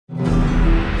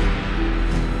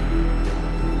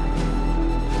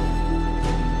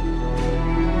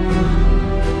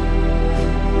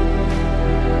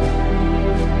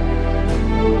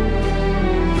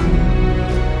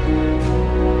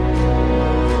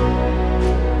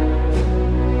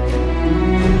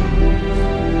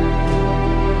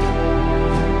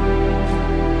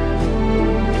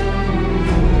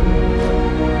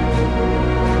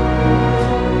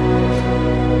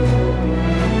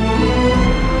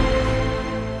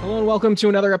welcome to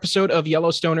another episode of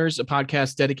Yellowstoners, a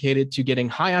podcast dedicated to getting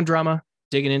high on drama,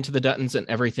 digging into the Duttons and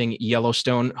everything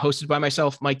Yellowstone, hosted by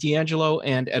myself, Mike D'Angelo,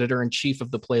 and editor-in-chief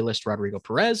of the playlist, Rodrigo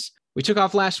Perez. We took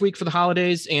off last week for the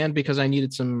holidays and because I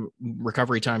needed some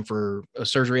recovery time for a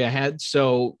surgery I had.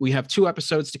 So we have 2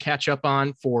 episodes to catch up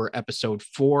on for episode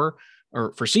 4,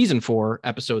 or for season 4,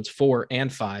 episodes 4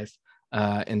 and 5,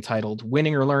 entitled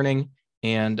Winning or Learning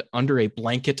and Under a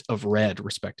Blanket of Red,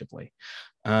 respectively.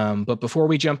 But before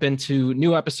we jump into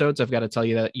new episodes, I've got to tell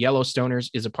you that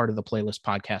Yellowstoners is a part of the Playlist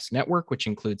Podcast Network, which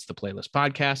includes the Playlist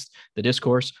Podcast, The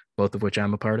Discourse, both of which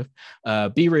I'm a part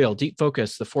of, Be Real, Deep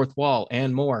Focus, The Fourth Wall,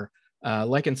 and more.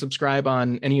 Like and subscribe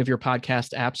on any of your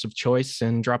podcast apps of choice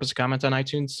and drop us a comment on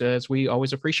iTunes, as we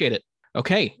always appreciate it.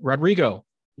 Okay, Rodrigo,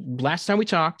 last time we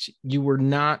talked, you were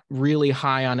not really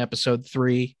high on episode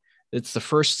 3. It's the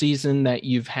first season that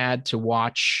you've had to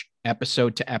watch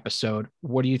episode to episode.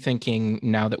 What are you thinking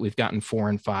now that we've gotten 4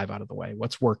 and 5 out of the way?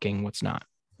 What's working? What's not?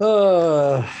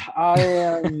 I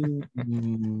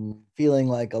am feeling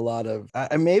like a lot of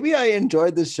maybe I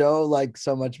enjoyed the show like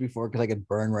so much before because I could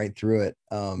burn right through it.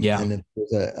 And it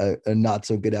was a not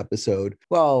so good episode.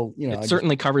 Well, you know, it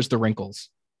certainly covers the wrinkles.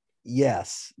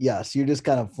 Yes, you're just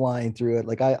kind of flying through it.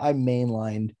 Like I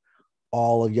mainlined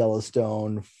all of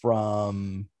Yellowstone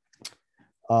from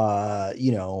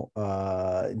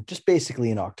just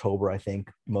basically in October, I think,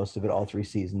 most of it, all 3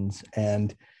 seasons.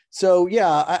 And so,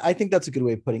 yeah, I think that's a good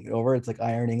way of putting it over. It's like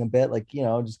ironing a bit, like, you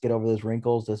know, just get over those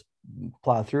wrinkles, just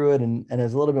plow through it. And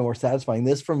it's a little bit more satisfying.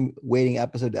 This from waiting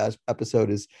episode to episode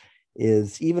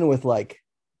is even with like,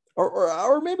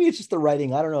 or maybe it's just the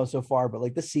writing. I don't know so far, but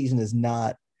like this season is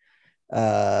not,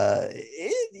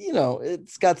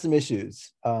 it's got some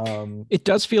issues. It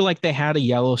does feel like they had a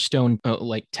Yellowstone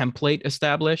like template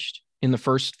established in the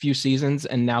first few seasons,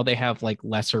 and now they have like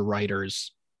lesser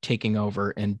writers taking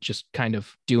over and just kind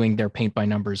of doing their paint by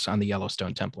numbers on the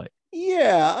Yellowstone template.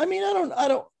 Yeah, I mean, I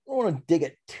don't want to dig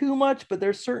it too much, but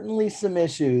there's certainly some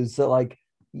issues that, like,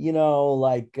 you know,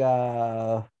 like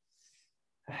I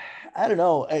don't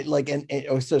know, like,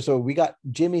 and so we got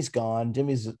Jimmy's gone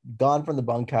from the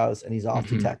bunkhouse and he's off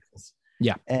to Texas.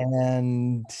 Yeah,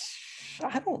 and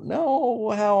I don't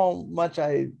know how much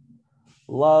I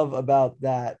love about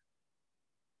that.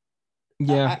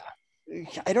 Yeah.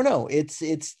 I don't know. It's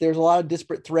there's a lot of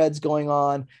disparate threads going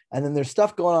on, and then there's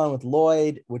stuff going on with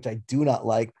Lloyd, which I do not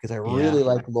like because I really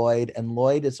like Lloyd, and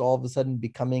Lloyd is all of a sudden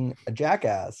becoming a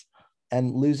jackass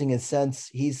and losing his sense.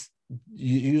 He's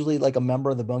usually like a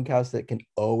member of the bunkhouse that can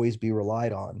always be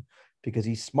relied on because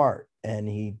he's smart and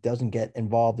he doesn't get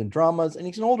involved in dramas, and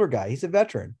he's an older guy. He's a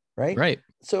veteran, right?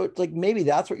 So it's like maybe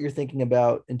that's what you're thinking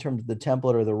about in terms of the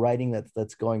template or the writing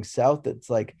that's going south. That's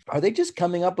like, are they just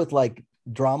coming up with like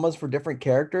dramas for different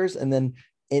characters and then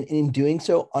in doing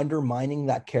so undermining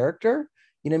that character?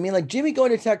 You know what I mean? Like Jimmy going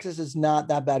to Texas is not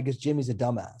that bad because Jimmy's a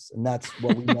dumbass, and that's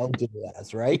what we know Jimmy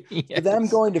as, right? Yes. But them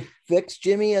going to fix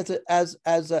Jimmy as a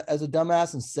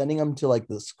dumbass and sending him to like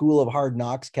the school of hard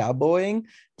knocks cowboying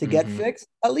to get fixed,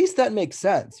 at least that makes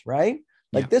sense, right?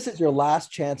 Like, this is your last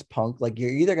chance, punk. Like, you're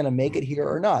either going to make it here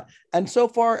or not. And so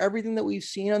far, everything that we've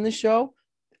seen on this show,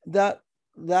 that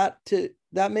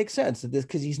makes sense. This,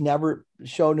 because he's never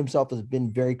shown himself as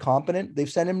been very competent.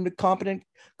 They've sent him to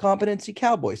competency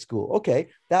cowboy school. Okay,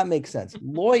 that makes sense.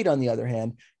 Lloyd, on the other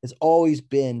hand, has always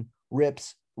been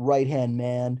Rip's right-hand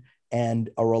man and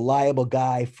a reliable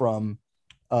guy from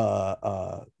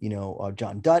John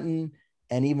Dutton.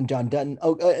 And even John Dutton.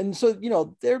 And so, you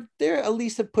know, they're at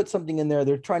least have put something in there.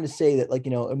 They're trying to say that, like, you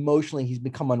know, emotionally he's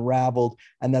become unraveled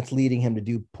and that's leading him to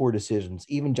do poor decisions.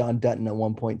 Even John Dutton at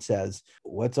one point says,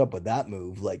 what's up with that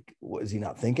move? Like, was he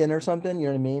not thinking or something? You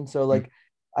know what I mean? So like,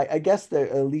 I guess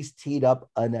they're at least teed up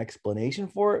an explanation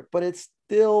for it, but it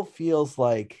still feels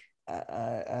like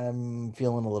I'm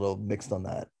feeling a little mixed on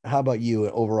that. How about you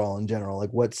overall in general?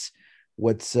 Like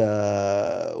what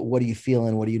are you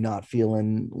feeling? What are you not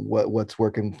feeling? What's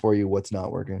working for you? What's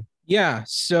not working? Yeah.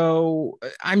 So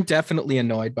I'm definitely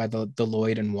annoyed by the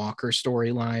Lloyd and Walker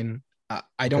storyline.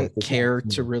 I don't care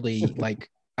to really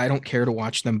like, I don't care to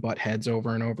watch them butt heads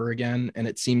over and over again. And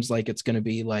it seems like it's going to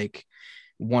be like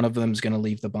one of them's going to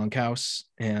leave the bunkhouse.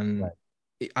 And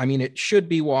I mean, it should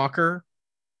be Walker,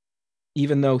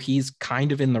 even though he's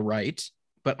kind of in the right,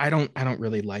 but I don't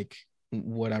really like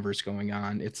whatever's going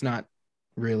on. It's not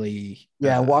really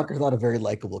Walker's not a very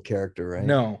likable character, right?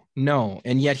 No,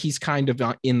 and yet he's kind of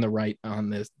in the right on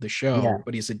the show,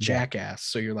 but he's a jackass,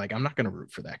 so you're like, I'm not going to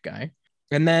root for that guy.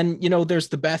 And then, you know, there's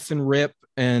the Beth and Rip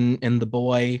and the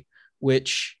boy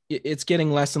which it's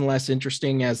getting less and less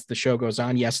interesting as the show goes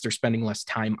on. Yes, they're spending less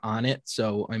time on it.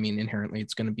 So, I mean, inherently,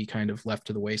 it's going to be kind of left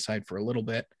to the wayside for a little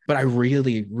bit. But I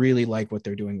really, really like what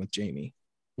they're doing with Jamie.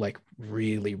 Like,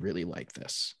 really, really like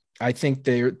this. I think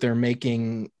they're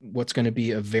making what's going to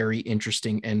be a very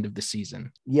interesting end of the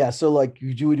season. Yeah. So, like,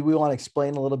 do we want to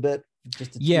explain a little bit,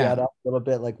 just to tee that up a little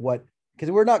bit, like what? Because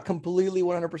we're not completely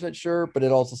 100% sure, but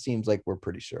it also seems like we're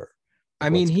pretty sure. I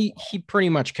mean, he pretty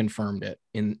much confirmed it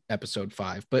in episode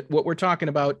 5. But what we're talking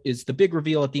about is the big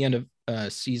reveal at the end of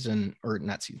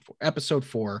episode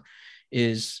 4,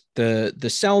 is the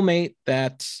cellmate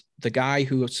that the guy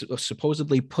who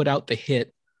supposedly put out the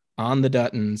hit on the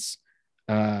Duttons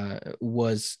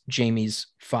was Jamie's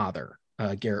father,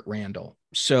 Garrett Randall.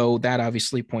 So that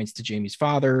obviously points to Jamie's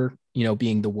father,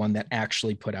 being the one that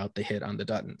actually put out the hit on the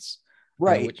Duttons.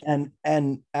 Right.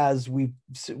 And as we've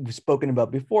spoken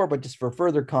about before, but just for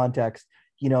further context,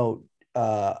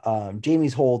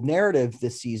 Jamie's whole narrative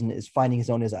this season is finding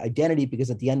his identity, because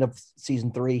at the end of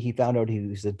season 3, he found out he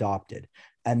was adopted,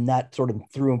 and that sort of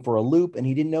threw him for a loop, and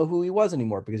he didn't know who he was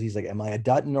anymore, because he's like, am I a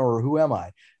Dutton or who am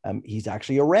I? He's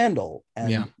actually a Randall.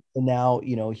 And now,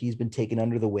 he's been taken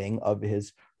under the wing of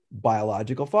his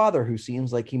biological father, who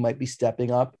seems like he might be stepping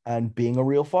up and being a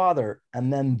real father.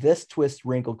 And then this twist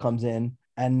wrinkle comes in,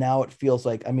 and now it feels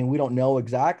like, I mean, we don't know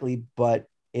exactly, but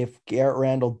if Garrett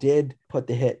Randall did put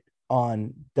the hit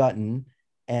on Dutton,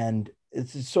 and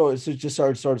it's just sort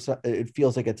of it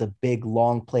feels like it's a big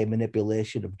long play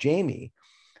manipulation of Jamie,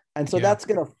 and so that's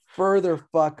gonna further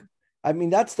fuck. I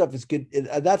mean, that stuff is good.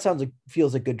 That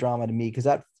feels like good drama to me, because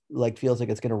that like feels like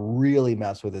it's gonna really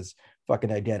mess with his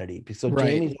fucking identity. So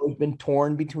Jamie's always been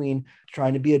torn between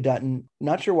trying to be a Dutton,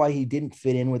 not sure why he didn't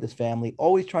fit in with his family,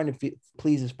 always trying to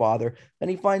please his father. Then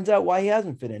he finds out why he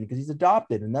hasn't fit in, because he's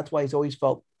adopted, and that's why he's always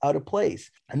felt out of place.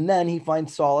 And then he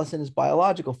finds solace in his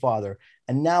biological father,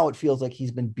 and now it feels like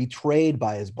he's been betrayed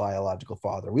by his biological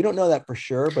father. We don't know that for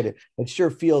sure, but it sure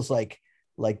feels like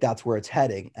that's where it's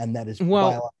heading, and that his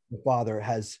biological father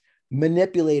has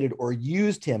manipulated or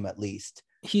used him, at least.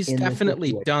 He's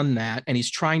definitely done that, and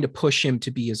he's trying to push him to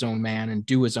be his own man and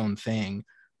do his own thing.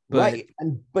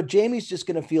 But Jamie's just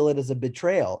going to feel it as a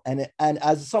betrayal, and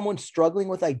as someone struggling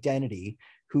with identity,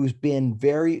 who's been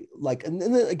very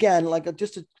and again,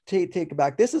 just to take it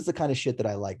back, this is the kind of shit that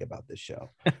I like about this show.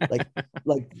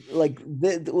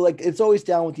 It's always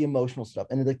down with the emotional stuff,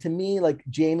 and to me,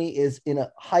 Jamie is in a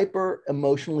hyper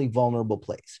emotionally vulnerable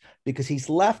place, because he's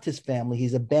left his family,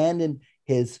 he's abandoned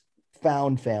his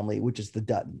found family, which is the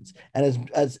Duttons, and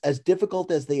as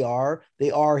difficult as they are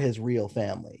his real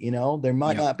family. They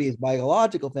might not be his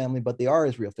biological family, but they are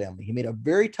his real family. He made a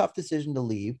very tough decision to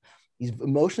leave. He's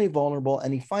emotionally vulnerable,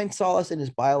 and he finds solace in his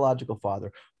biological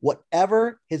father.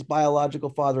 Whatever his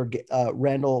biological father,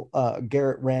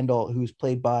 Garrett Randall, who's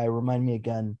played by, remind me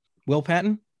again, Will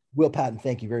Patton.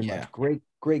 Thank you very much.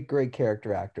 Great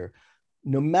character actor.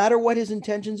 No matter what his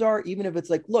intentions are, even if it's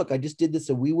like, look, I just did this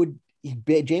so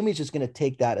Jamie's just going to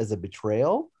take that as a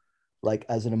betrayal,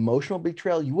 as an emotional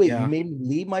betrayal. You made me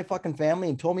leave my fucking family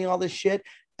and told me all this shit,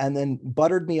 and then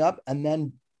buttered me up, and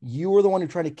then you were the one who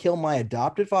tried to kill my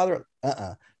adopted father.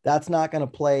 That's not going to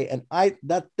play. And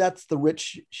that's the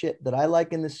rich shit that I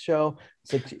like in this show.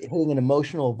 It's hitting an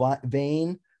emotional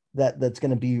vein that's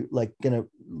going to be going to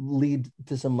lead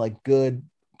to some good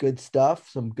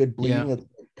stuff, some good bleeding that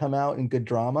come out, and good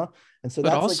drama. And so, but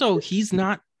that's also he's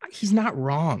not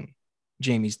wrong.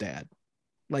 Jamie's dad,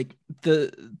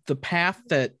 the path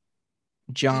that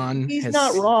John he's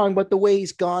not wrong, but the way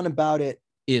he's gone about it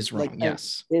is wrong.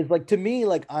 Yes, is to me,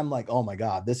 I'm oh my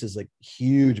god, this is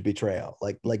huge betrayal.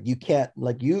 You can't,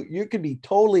 you could be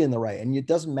totally in the right, and it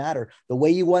doesn't matter the way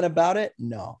you went about it.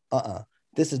 No,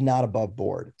 this is not above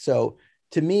board. So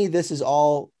to me, this is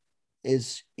all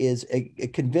is a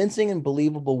convincing and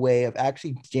believable way of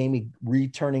actually Jamie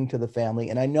returning to the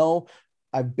family. And I know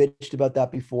I've bitched about that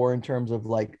before, in terms of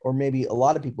or maybe a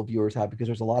lot of viewers have, because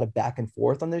there's a lot of back and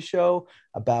forth on this show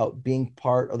about being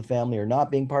part of the family or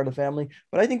not being part of the family.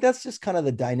 But I think that's just kind of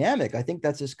the dynamic. I think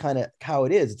that's just kind of how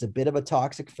it is. It's a bit of a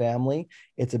toxic family.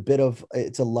 It's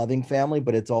a loving family,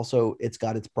 but it's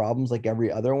got its problems like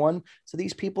every other one. So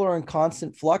these people are in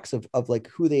constant flux of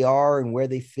who they are and where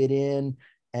they fit in,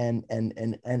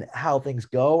 and how things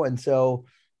go. And so,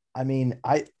 I mean,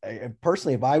 I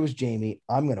personally, if I was Jamie,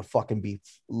 I'm going to fucking be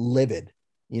livid,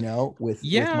 with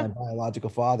my biological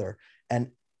father, and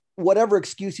whatever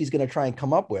excuse he's going to try and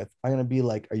come up with, I'm going to be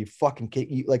like, are you fucking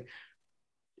kidding?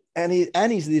 And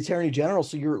he's the attorney general.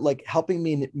 So you're helping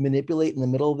me manipulate in the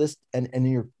middle of this,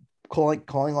 and you're calling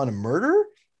on a murder.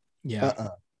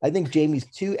 Yeah. I think Jamie's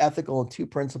too ethical and too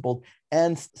principled,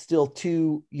 and still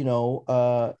too,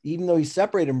 even though he's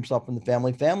separated himself from the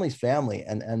family, family's family,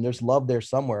 and there's love there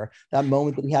somewhere. That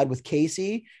moment that he had with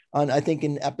Casey on, I think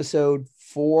in episode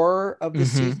 4 of the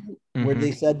season, where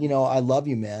they said, I love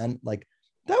you, man. Like,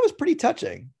 that was pretty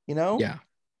touching, Yeah.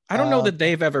 I don't know that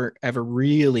they've ever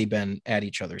really been at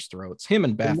each other's throats. Him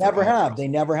and Beth. They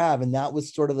never have. And that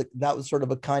was sort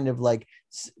of a kind of like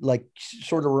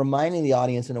sort of reminding the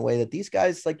audience in a way that these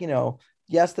guys, like,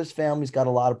 yes, this family's got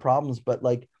a lot of problems, but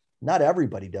like, not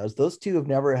everybody does. Those two have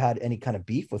never had any kind of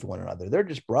beef with one another. They're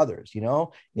just brothers,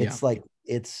 It's like,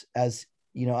 it's as,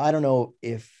 I don't know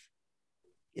if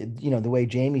the way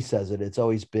Jamie says it, it's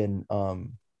always been,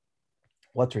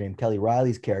 what's her name? Kelly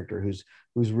Riley's character, who's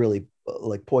really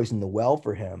like poisoned the well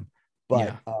for him.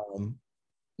 But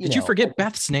did you forget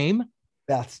Beth's name?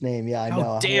 Beth's name, yeah, I know.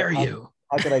 How dare you?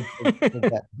 How could I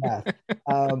forget Beth?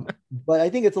 But I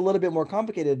think it's a little bit more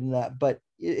complicated than that. But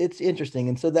it's interesting,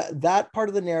 and so that part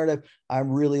of the narrative,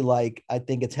 I'm really like. I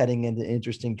think it's heading in an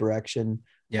interesting direction.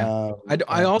 Yeah,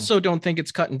 I also don't think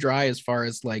it's cut and dry as far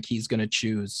as like he's going to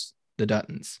choose the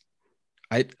Duttons.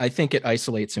 I think it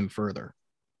isolates him further.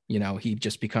 He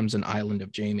just becomes an island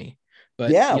of Jamie.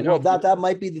 But well, that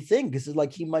might be the thing, because it's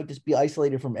like he might just be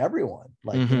isolated from everyone.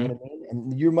 Like, you know what I mean?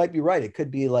 And you might be right. It could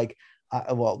be like,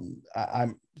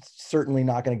 I'm certainly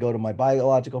not going to go to my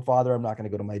biological father. I'm not going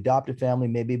to go to my adopted family.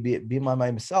 Maybe be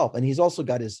myself. And he's also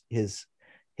got his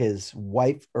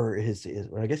wife, or his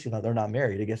I guess they're not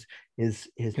married. I guess his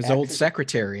old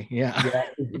secretary. Yeah,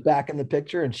 back in the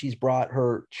picture, and she's brought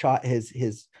her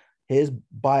his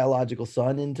biological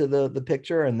son into the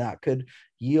picture, and that could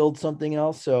yield something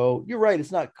else. So you're right,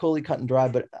 it's not fully cut and dry,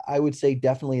 but I would say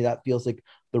definitely that feels like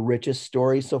the richest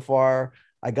story so far.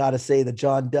 I gotta say, the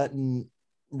John Dutton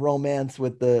romance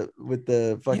with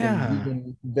the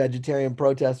fucking vegetarian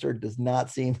protester does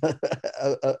not seem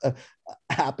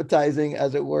appetizing,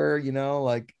 as it were.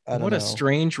 Like, I don't know. A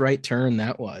strange right turn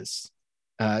that was,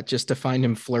 just to find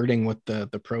him flirting with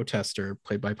the protester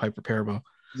played by Piper Perabo.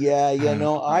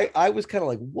 I was kind of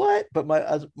like, what? But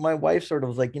my wife sort of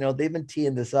was like, they've been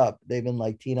teeing this up. They've been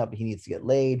like teeing up. He needs to get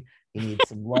laid. He needs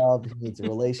some love. He needs a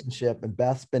relationship. And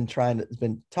Beth's been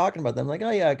talking about them. Like,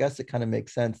 oh yeah, I guess it kind of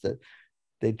makes sense that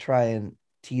they try and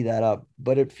tee that up,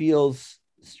 but it feels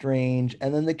strange.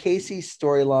 And then the Casey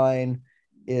storyline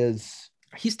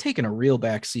he's taken a real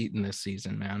backseat in this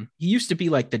season, man. He used to be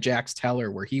like the Jax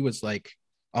Teller, where he was like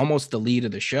almost the lead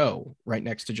of the show right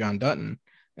next to John Dutton.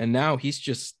 And now he's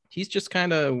just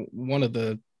kind of one of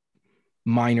the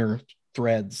minor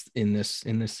threads in this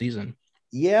season.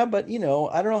 Yeah, but I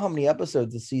don't know how many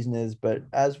episodes the season is, but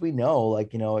as we know,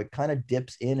 like, it kind of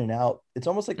dips in and out. It's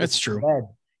almost like that's true.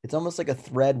 It's almost like a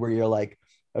thread where you're like,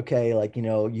 okay, like,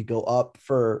 you go up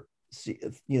for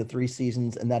 3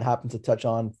 seasons, and that happens to touch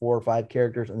on 4 or 5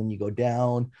 characters, and then you go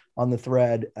down on the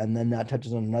thread, and then that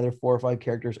touches on another 4 or 5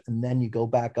 characters, and then you go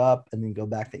back up, and then go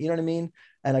back to, you know what I mean?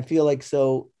 And I feel like,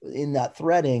 so in that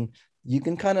threading, you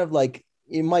can kind of like,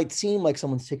 it might seem like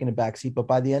someone's taking a backseat, but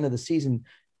by the end of the season,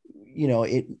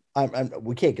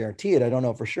 we can't guarantee it. I don't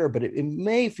know for sure, but it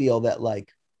may feel that,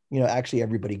 like, actually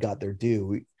everybody got their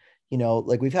due.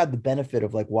 Like, we've had the benefit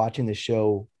of like watching the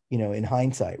show, in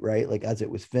hindsight, right? Like, as it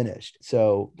was finished.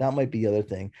 So that might be the other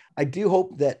thing. I do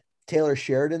hope that Taylor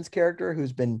Sheridan's character,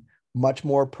 who's been much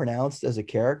more pronounced as a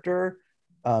character,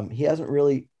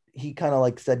 he kind of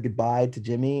like said goodbye to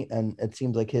Jimmy, and it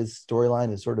seems like his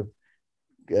storyline is sort of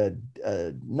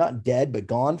not dead, but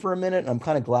gone for a minute. And I'm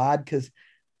kind of glad, because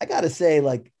I gotta say,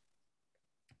 like,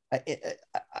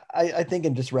 I think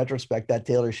in just retrospect, that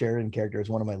Taylor Sheridan character is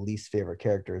one of my least favorite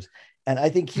characters, and I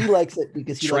think he likes it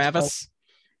because he Travis.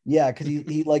 Because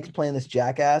he likes playing this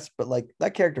jackass, but like,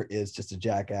 that character is just a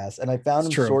jackass, and I found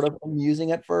him sort of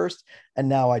amusing at first, and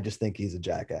now I just think he's a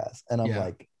jackass, and I'm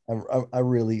like, I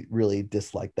really, really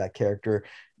dislike that character.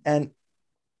 And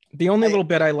the only little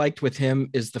bit I liked with him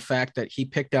is the fact that he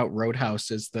picked out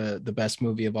Roadhouse as the best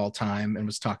movie of all time, and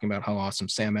was talking about how awesome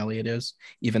Sam Elliott is,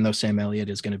 even though Sam Elliott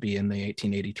is going to be in the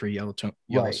 1883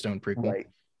 Yellowstone prequel. Right.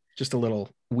 Just a little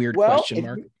weird question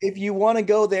mark. If you want to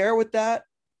go there with that,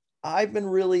 I've been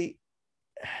really,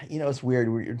 it's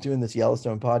weird. We're doing this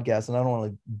Yellowstone podcast, and I don't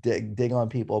want to dig on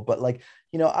people, but like,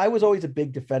 I was always a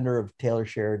big defender of Taylor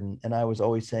Sheridan, and I was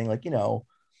always saying, like,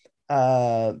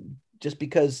 just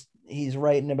because he's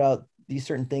writing about these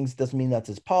certain things doesn't mean that's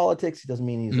his politics. It doesn't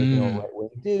mean he's like, a right-wing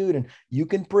dude. And you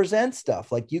can present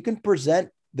stuff, like, you can present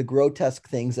the grotesque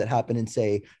things that happen in,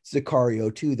 say,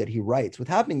 Sicario 2 that he writes, with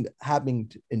having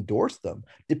to endorse them.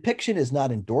 Depiction is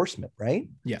not endorsement, right?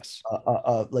 Yes.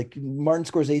 Like, Martin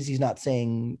Scorsese's not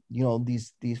saying,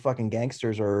 these fucking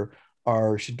gangsters are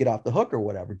should get off the hook or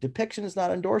whatever. Depiction is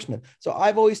not endorsement. So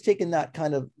I've always taken that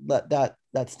kind of that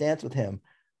stance with him.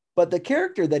 But the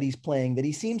character that he's playing, that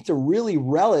he seems to really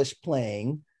relish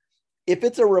playing, if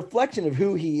it's a reflection of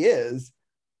who he is,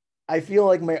 I feel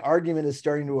like my argument is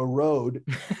starting to erode.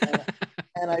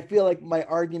 And I feel like my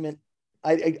argument,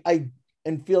 I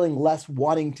am feeling less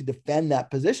wanting to defend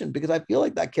that position, because I feel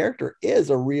like that character is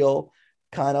a real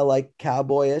kind of like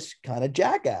cowboyish kind of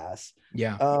jackass.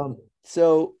 Yeah.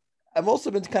 So I've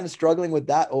also been kind of struggling with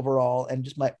that overall, and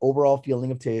just my overall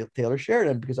feeling of Taylor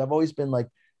Sheridan, because I've always been like,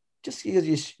 just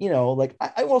because you know, like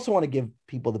I also want to give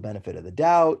people the benefit of the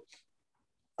doubt.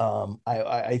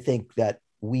 I think that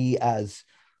we as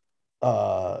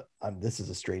this is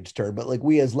a strange term, but like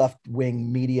we as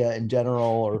left-wing media in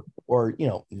general, or you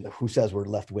know, who says we're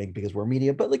left-wing because we're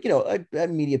media, but like, you know,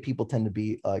 media people tend to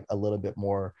be like a little bit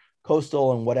more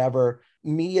coastal and whatever.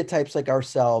 Media types like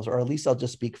ourselves, or at least I'll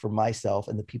just speak for myself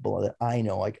and the people that I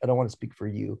know. Like, I don't want to speak for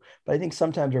you, but I think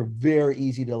sometimes they're very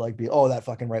easy to like be, oh, that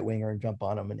fucking right winger, and jump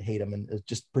on them and hate them and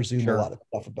just presume a lot of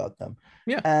stuff about them.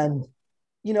 Yeah. And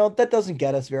you know, that doesn't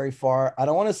get us very far. I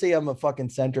don't want to say I'm a fucking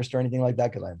centrist or anything like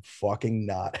that, because I'm fucking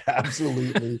not.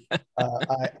 Absolutely.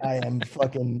 I am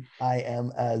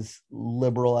as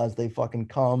liberal as they fucking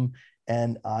come,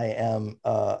 and I am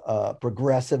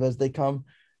progressive as they come.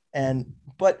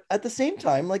 But at the same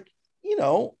time, like, you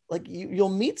know, like you'll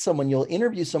meet someone, you'll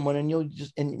interview someone,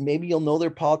 and maybe you'll know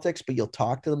their politics, but you'll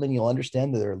talk to them and you'll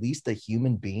understand that they're at least a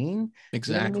human being.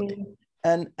 Exactly. You know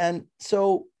what I mean? And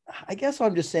so I guess what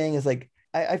I'm just saying is like,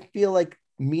 I feel like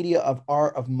media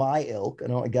of my ilk,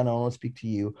 and again, I don't want to speak to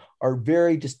you, are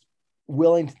very just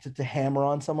willing to hammer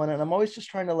on someone. And I'm always just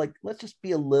trying to like, let's just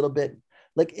be a little bit,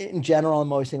 like in general,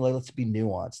 I'm always saying like, let's be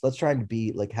nuanced. Let's try to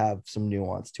be like, have some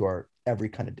nuance to our every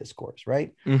kind of discourse,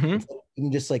 right? Mm-hmm. So you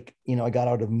can just like, you know, I got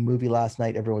out of a movie last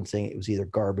night, everyone's saying it was either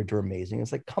garbage or amazing.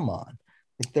 It's like, come on.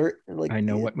 Like they're like, I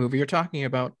know what movie you're talking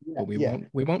about, but we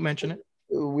won't mention it.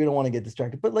 We don't want to get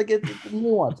distracted, but like it's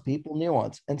nuance, people,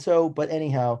 nuance. And so, but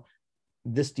anyhow,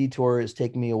 this detour is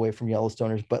taking me away from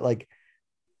Yellowstoners, but like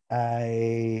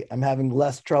I'm having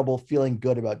less trouble feeling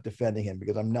good about defending him,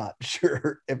 because I'm not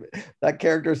sure if that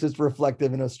character is just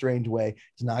reflective in a strange way.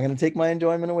 It's not going to take my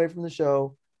enjoyment away from the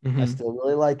show. Mm-hmm. I still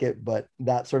really like it, but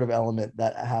that sort of element,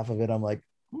 that half of it, I'm like,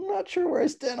 I'm not sure where I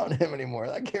stand on him anymore.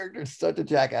 That character is such a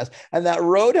jackass. And that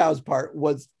Roadhouse part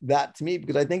was that to me,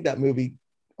 because I think that movie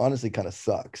honestly kind of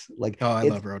sucks. Like, oh, I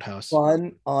love Roadhouse.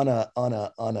 Fun on a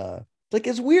like,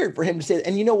 it's weird for him to say that.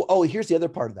 And you know, oh, here's the other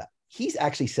part of that. He's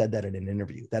actually said that in an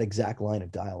interview, that exact line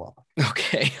of dialogue.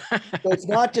 Okay. So it's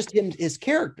not just him, his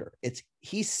character.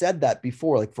 He said that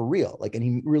before, like for real, like, and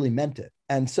he really meant it.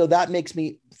 And so that makes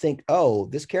me think, oh,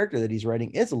 this character that he's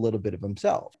writing is a little bit of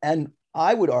himself. And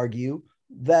I would argue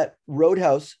that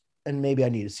Roadhouse, and maybe I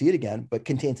need to see it again, but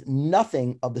contains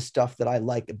nothing of the stuff that I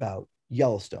like about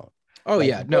Yellowstone. Oh, like,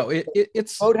 yeah, no,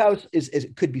 it's Roadhouse is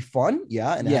it could be fun,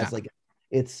 yeah, and it has like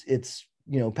it's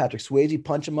you know, Patrick Swayze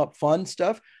punch 'em up fun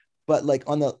stuff, but like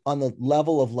on the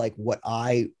level of like what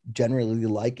I generally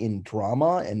like in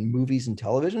drama and movies and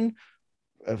television,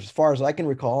 as far as I can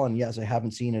recall, and yes, I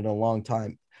haven't seen it in a long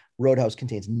time, Roadhouse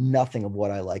contains nothing of what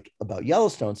I like about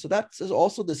Yellowstone. So that's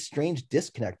also this strange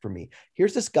disconnect for me.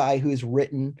 Here's this guy who's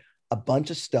written a bunch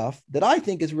of stuff that I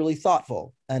think is really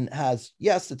thoughtful and has,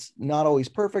 yes, it's not always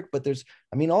perfect, but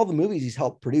all the movies he's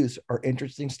helped produce are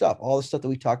interesting stuff. All the stuff that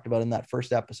we talked about in that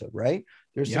first episode, right?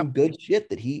 There's some good shit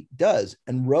that he does.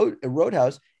 And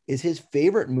Roadhouse is his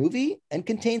favorite movie and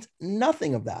contains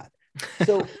nothing of that.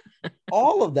 So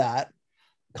all of that,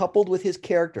 coupled with his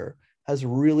character, has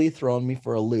really thrown me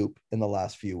for a loop in the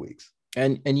last few weeks.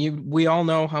 And we all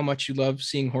know how much you love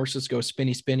seeing horses go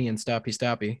spinny spinny and stoppy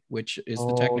stoppy, which is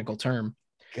the technical term.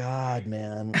 God,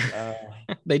 man.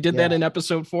 They did that in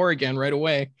episode 4 again right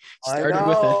away. Started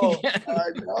with it again.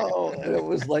 I know. And it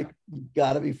was like, you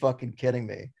gotta be fucking kidding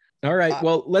me. All right.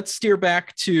 Well, let's steer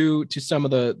back to some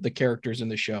of the characters in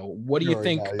the show. What do you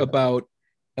think about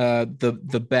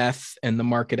the Beth and the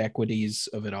market equities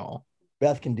of it all?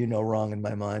 Beth can do no wrong in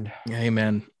my mind.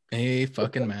 Amen. Hey,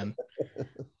 fucking man.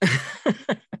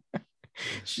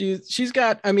 she's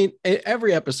got,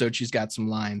 every episode she's got some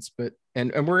lines, but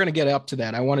and we're gonna get up to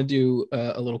that. I want to do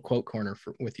a little quote corner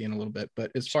with you in a little bit,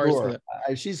 but as far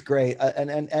as she's great,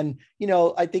 and you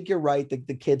know, I think you're right.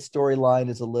 The kid storyline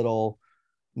is a little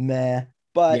meh,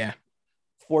 but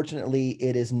fortunately,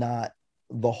 it is not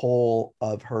the whole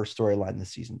of her storyline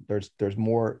this season. There's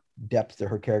more depth to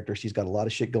her character. She's got a lot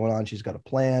of shit going on. She's got a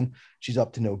plan. She's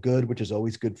up to no good, which is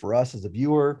always good for us as a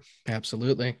viewer.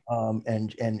 Absolutely.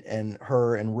 And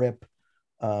her and Rip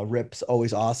Rip's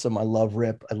always awesome. I love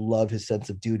Rip. I love his sense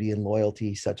of duty and loyalty.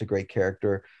 He's such a great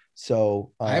character.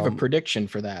 So I have a prediction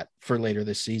for that for later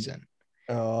this season.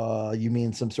 You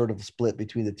mean some sort of split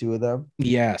between the two of them?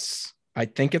 Yes, I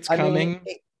think it's coming.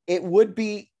 It would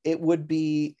be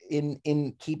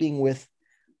in keeping with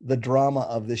the drama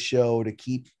of the show to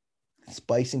keep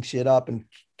spicing shit up and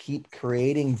keep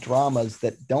creating dramas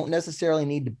that don't necessarily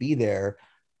need to be there,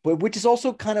 but which is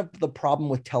also kind of the problem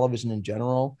with television in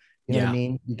general. You know what I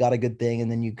mean? You got a good thing,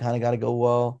 and then you kind of got to go,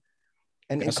 well,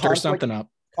 and stir something up.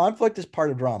 Conflict is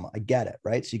part of drama. I get it,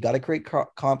 right? So you got to create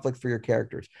conflict for your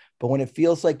characters. But when it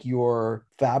feels like you're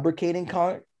fabricating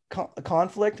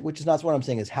conflict, which is not what I'm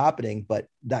saying is happening, but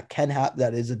that can happen.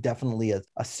 That is definitely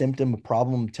a symptom, a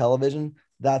problem of television.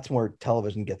 That's where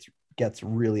television gets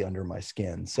really under my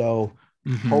skin. So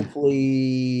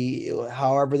hopefully,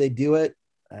 however they do it,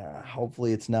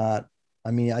 hopefully it's not.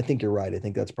 I mean, I think you're right. I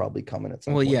think that's probably coming at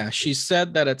some point. Well, yeah, she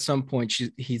said that at some point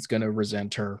he's going to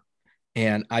resent her.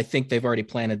 And I think they've already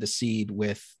planted the seed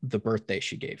with the birthday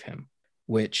she gave him,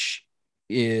 which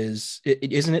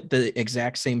isn't it the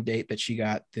exact same date that she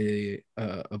got the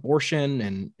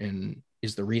abortion and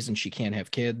is the reason she can't have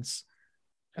kids,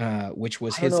 which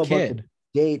was his kid.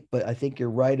 Date, but I think you're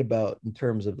right about in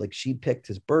terms of like she picked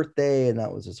his birthday and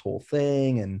that was his whole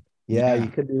thing. And yeah, you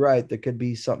could be right. There could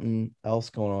be something else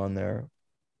going on there.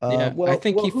 I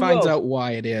think he finds out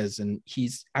why it is, and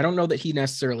I don't know that he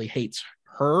necessarily hates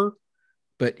her,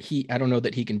 but I don't know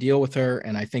that he can deal with her,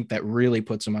 and I think that really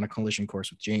puts him on a collision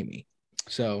course with Jamie.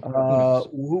 So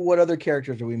what other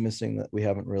characters are we missing that we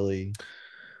haven't really?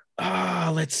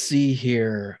 Let's see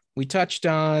here. We touched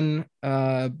on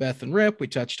Beth and Rip. We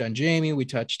touched on Jamie. We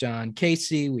touched on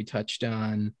Casey. We touched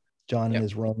on John and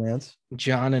his romance.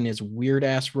 John and his weird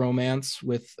ass romance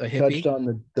with a hippie. Touched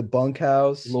on the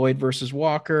bunkhouse. Lloyd versus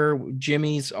Walker.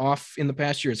 Jimmy's off in the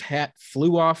past year. His hat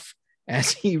flew off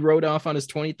as he rode off on his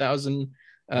 20,000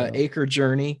 acre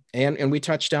journey. And we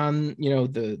touched on,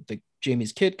 the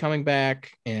Jamie's kid coming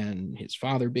back and his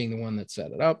father being the one that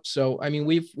set it up. So, I mean,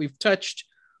 we've touched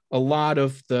a lot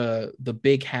of the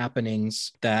big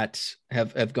happenings that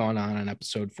have gone on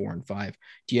episode 4 and 5.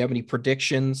 Do you have any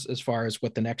predictions as far as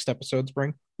what the next episodes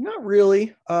bring? Not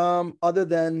really. Other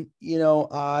than,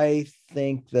 I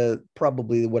think that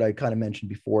probably what I kind of mentioned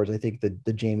before is I think that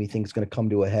the Jamie thing's going to come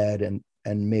to a head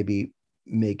and maybe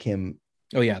make him.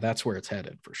 Oh yeah, that's where it's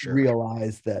headed for sure.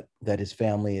 Realize that his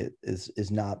family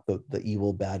is not the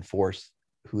evil bad force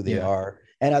who they are.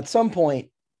 And at some point,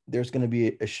 there's going to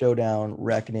be a showdown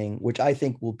reckoning, which I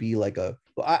think will be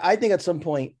I think at some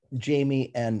point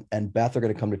Jamie and Beth are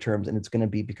going to come to terms, and it's going to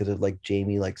be because of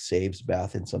Jamie saves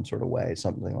Beth in some sort of way,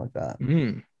 something like that.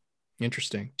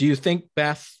 Interesting. Do you think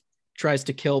Beth tries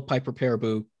to kill Piper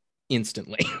Paraboo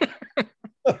instantly?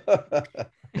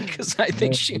 Because I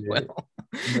think she will.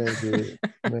 Maybe.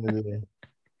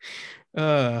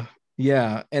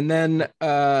 Yeah. And then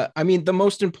the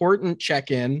most important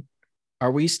check-in.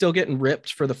 Are we still getting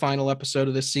ripped for the final episode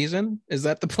of this season? Is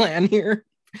that the plan here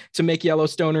to make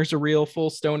Yellowstoners a real full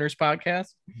stoners podcast?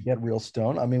 Get real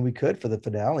stone. I mean, we could for the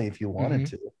finale if you wanted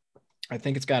to. I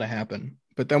think it's got to happen.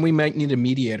 But then we might need a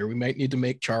mediator. We might need to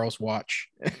make Charles watch.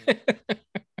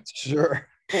 Sure.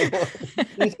 He's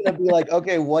going to be like,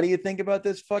 okay, what do you think about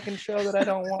this fucking show that I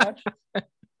don't watch?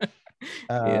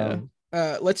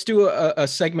 Let's do a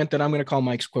segment that I'm going to call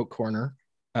Mike's Quote Corner.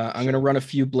 I'm going to run a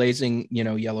few blazing,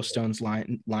 Yellowstone's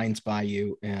lines by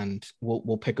you, and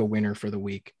we'll pick a winner for the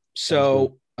week.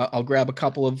 So I'll grab a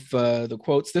couple of the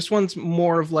quotes. This one's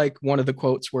more of one of the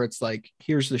quotes where it's like,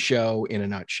 here's the show in a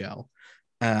nutshell.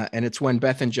 And it's when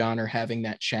Beth and John are having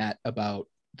that chat about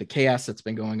the chaos that's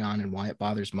been going on and why it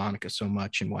bothers Monica so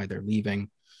much and why they're leaving.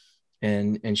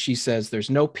 And she says, there's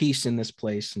no peace in this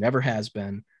place, never has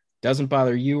been. Doesn't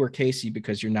bother you or Casey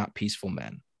because you're not peaceful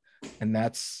men. And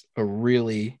that's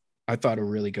I thought a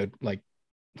really good,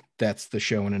 that's the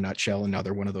show in a nutshell.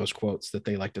 Another one of those quotes that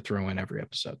they like to throw in every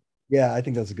episode. Yeah, I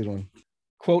think that's a good one.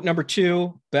 Quote number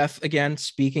 2, Beth, again,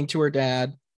 speaking to her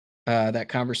dad, that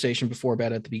conversation before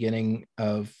bed at the beginning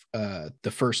of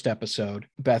the first episode.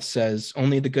 Beth says,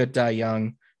 only the good die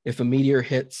young. If a meteor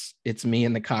hits, it's me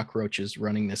and the cockroaches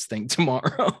running this thing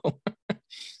tomorrow.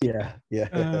 Yeah.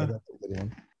 That's a good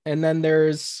one. And then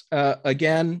there's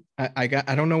again, I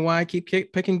don't know why I keep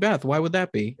picking Beth. Why would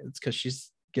that be? It's because she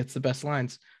gets the best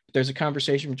lines. But there's a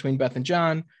conversation between Beth and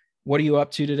John. What are you up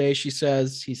to today? He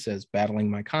says, battling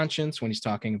my conscience, when he's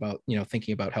talking about,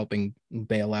 thinking about helping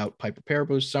bail out Piper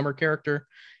Paraboo's Summer character.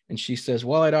 And she says,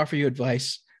 well, I'd offer you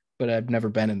advice, but I've never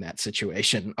been in that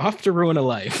situation. Off to ruin a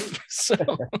life. So,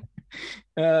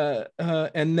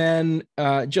 and then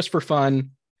just for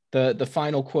fun, The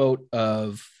final quote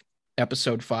of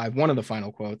episode 5, one of the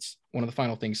final quotes, one of the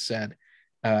final things said,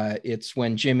 it's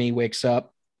when Jimmy wakes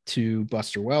up to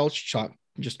Buster Welch,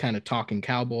 just kind of talking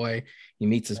cowboy. He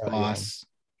meets his boss,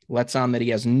 lets on that he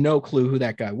has no clue who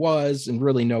that guy was and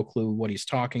really no clue what he's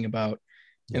talking about.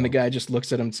 And the guy just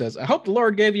looks at him and says, I hope the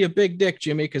Lord gave you a big dick,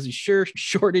 Jimmy, because he sure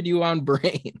shorted you on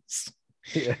brains.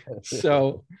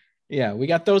 So, yeah, we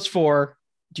got those 4.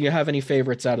 Do you have any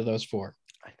favorites out of those 4?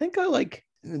 I think I like,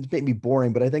 it's maybe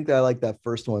boring, but I think that I like that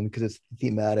first one because it's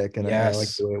thematic and I like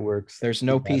the way it works. There's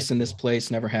no peace in this place,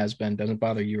 never has been. Doesn't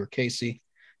bother you or Casey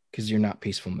because you're not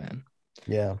peaceful men.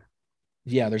 Yeah.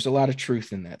 Yeah, there's a lot of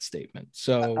truth in that statement.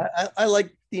 So I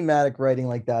like thematic writing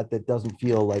like that doesn't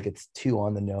feel like it's too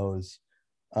on the nose.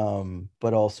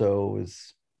 But also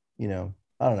is, I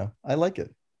don't know. I like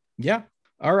it. Yeah.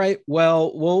 All right.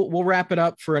 Well, we'll wrap it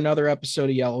up for another episode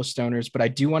of Yellowstoners, but I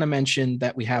do want to mention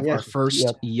that we have our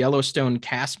first Yellowstone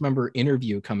cast member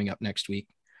interview coming up next week.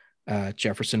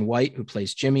 Jefferson White, who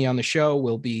plays Jimmy on the show,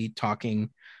 will be talking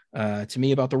to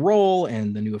me about the role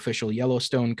and the new official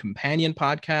Yellowstone companion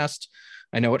podcast.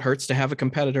 I know it hurts to have a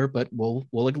competitor, but we'll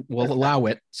allow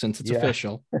it since it's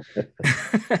official.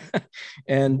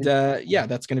 And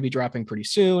that's going to be dropping pretty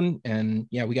soon. And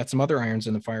we got some other irons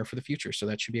in the fire for the future, so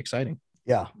that should be exciting.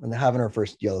 Yeah, and having our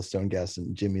first Yellowstone guest,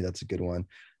 and Jimmy, that's a good one.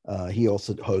 He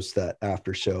also hosts that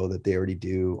after show that they already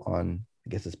do on, I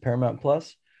guess it's Paramount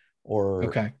Plus, or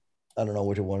I don't know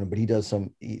which one, but he does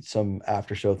some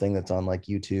after show thing that's on like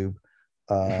YouTube.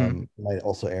 Might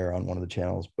also air on one of the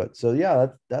channels, but so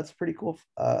that's pretty cool.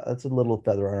 That's a little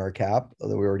feather on our cap,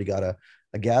 although we already got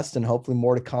a guest and hopefully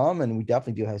more to come, and we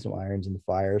definitely do have some irons in the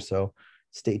fire, so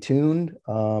stay tuned,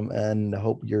 and I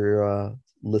hope you're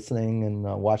listening and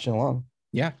watching along.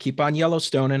 Keep on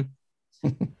Yellowstoning.